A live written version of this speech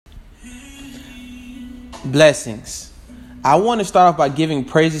Blessings. I want to start off by giving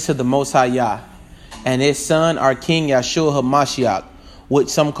praises to the Most High Yah and His Son, our King Yahshua HaMashiach, which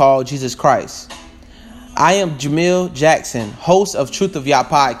some call Jesus Christ. I am Jamil Jackson, host of Truth of Yah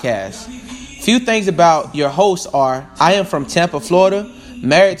podcast. Few things about your host are: I am from Tampa, Florida,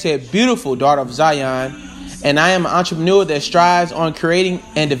 married to a beautiful daughter of Zion, and I am an entrepreneur that strives on creating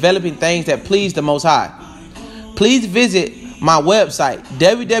and developing things that please the Most High. Please visit my website,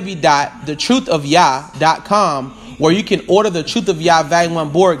 www.thetruthofyah.com, where you can order the Truth of Yah Volume 1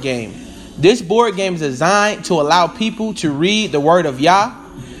 board game. This board game is designed to allow people to read the word of Yah.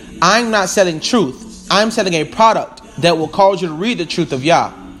 I'm not selling truth. I'm selling a product that will cause you to read the truth of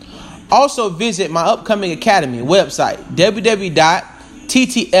Yah. Also visit my upcoming academy website,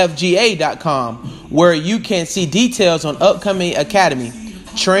 www.ttfga.com, where you can see details on upcoming academy,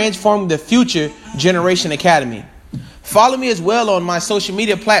 Transforming the Future Generation Academy. Follow me as well on my social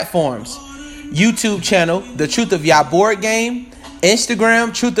media platforms: YouTube channel, The Truth of Yah board game;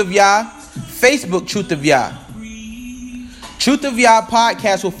 Instagram, Truth of Yah; Facebook, Truth of Yah. Truth of Yah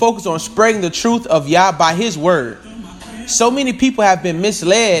podcast will focus on spreading the truth of Yah by His word. So many people have been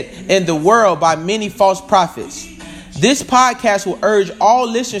misled in the world by many false prophets. This podcast will urge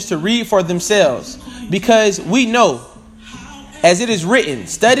all listeners to read for themselves, because we know, as it is written,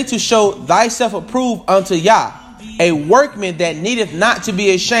 study to show thyself approved unto Yah, a workman that needeth not to be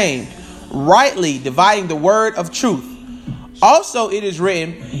ashamed, rightly dividing the word of truth. Also it is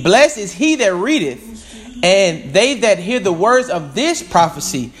written, blessed is he that readeth, and they that hear the words of this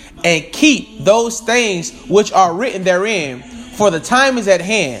prophecy, and keep those things which are written therein, for the time is at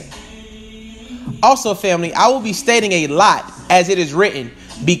hand. Also, family, I will be stating a lot as it is written,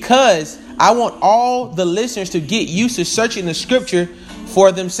 because I want all the listeners to get used to searching the scripture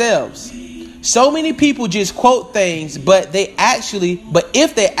for themselves. So many people just quote things, but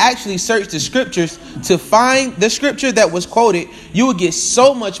if they actually search the scriptures to find the scripture that was quoted, you will get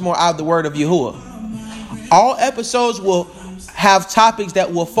so much more out of the word of Yahuwah. All episodes will have topics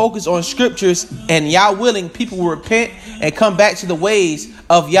that will focus on scriptures, and Yah willing, people will repent and come back to the ways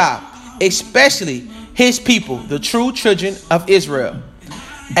of Yah, especially His people, the true children of Israel.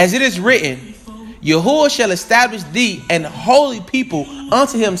 As it is written, Yahuwah shall establish thee an holy people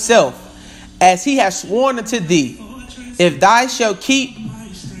unto Himself, as He has sworn unto thee, if thou shalt keep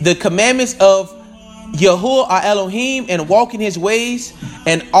the commandments of Yahuwah our Elohim and walk in His ways,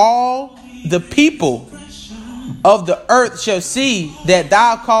 and all the people of the earth shall see that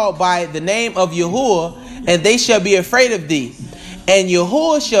thou art called by the name of Yahuwah, and they shall be afraid of thee. And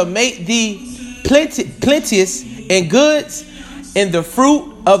Yahuwah shall make thee plenteous in goods, in the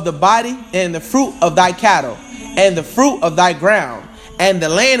fruit of the body, and the fruit of thy cattle, and the fruit of thy ground, and the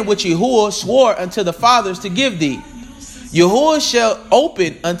land which Yahuwah swore unto the fathers to give thee. Yahuwah shall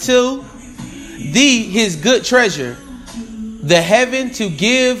open unto thee His good treasure, the heaven, to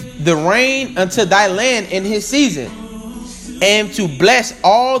give the rain unto thy land in his season, and to bless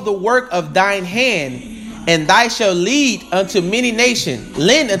all the work of thine hand. And thou shalt lend unto many nations,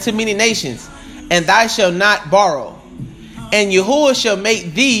 and thou shalt not borrow. And Yahuwah shall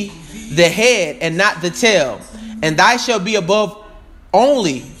make thee the head and not the tail, and thou shalt be above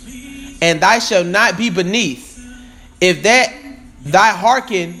only, and thou shalt not be beneath. If that thou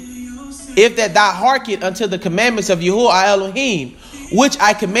hearken unto the commandments of Yahuwah our Elohim, which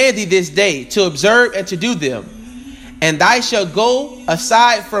I command thee this day to observe and to do them. And thou shalt go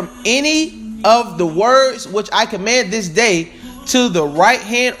aside from any of the words which I command this day to the right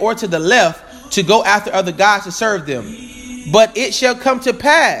hand or to the left, to go after other gods to serve them. But it shall come to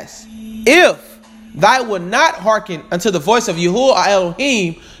pass, if thou wilt not hearken unto the voice of Yahuwah our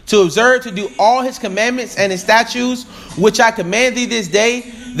Elohim, to observe to do all His commandments and His statutes, which I command thee this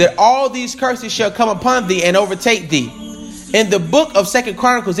day, that all these curses shall come upon thee and overtake thee. In the book of 2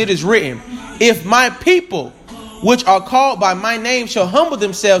 Chronicles it is written, if my people, which are called by my name, shall humble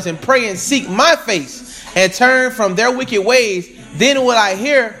themselves and pray and seek my face and turn from their wicked ways, then will I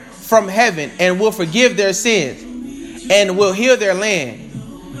hear from heaven and will forgive their sins and will heal their land.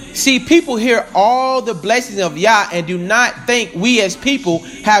 See, people hear all the blessings of Yah and do not think we as people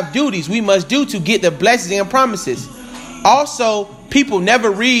have duties we must do to get the blessings and promises. Also, people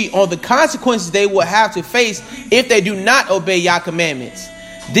never read on the consequences they will have to face if they do not obey Yah commandments.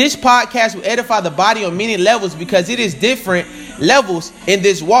 This podcast will edify the body on many levels, because it is different levels in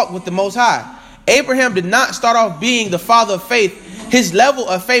this walk with the Most High. Abraham did not start off being the father of faith. His level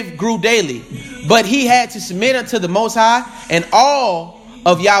of faith grew daily, but he had to submit unto the Most High and all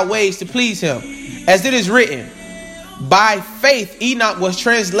of Yah's ways to please Him. As it is written, by faith Enoch was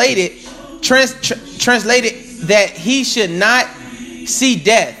translated that he should not see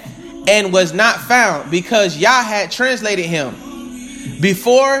death, and was not found, because Yah had translated him.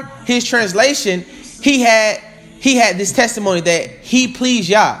 Before his translation, he had this testimony that he pleased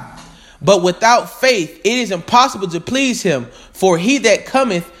Yah. But without faith, it is impossible to please him. For he that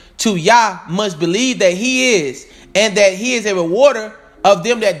cometh to Yah must believe that he is, and that he is a rewarder of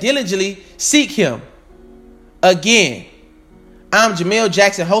them that diligently seek him. Again, I'm Jamil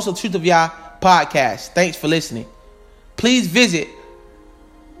Jackson, host of Truth of Yah podcast. Thanks for listening. Please visit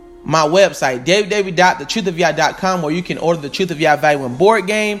my website, www.thetruthofyah.com, where you can order the Truth of Yah Value 1 board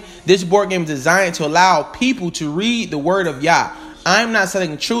game. This board game is designed to allow people to read the word of Yah. I'm not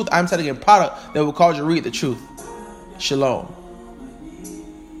selling truth. I'm selling a product that will cause you to read the truth. Shalom.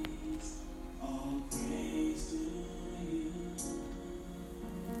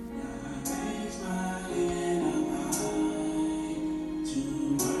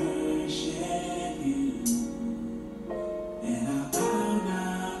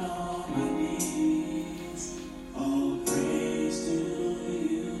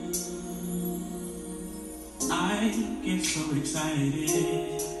 Get so excited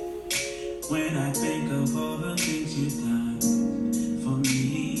when I think of all the things you've done for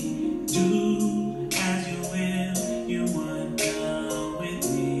me. Do as you will, you want done with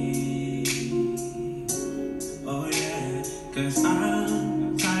me. Oh yeah, 'cause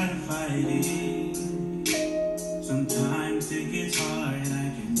I'm tired of fighting. Sometimes it gets hard,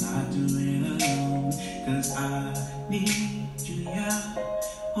 I cannot do it alone, 'cause I need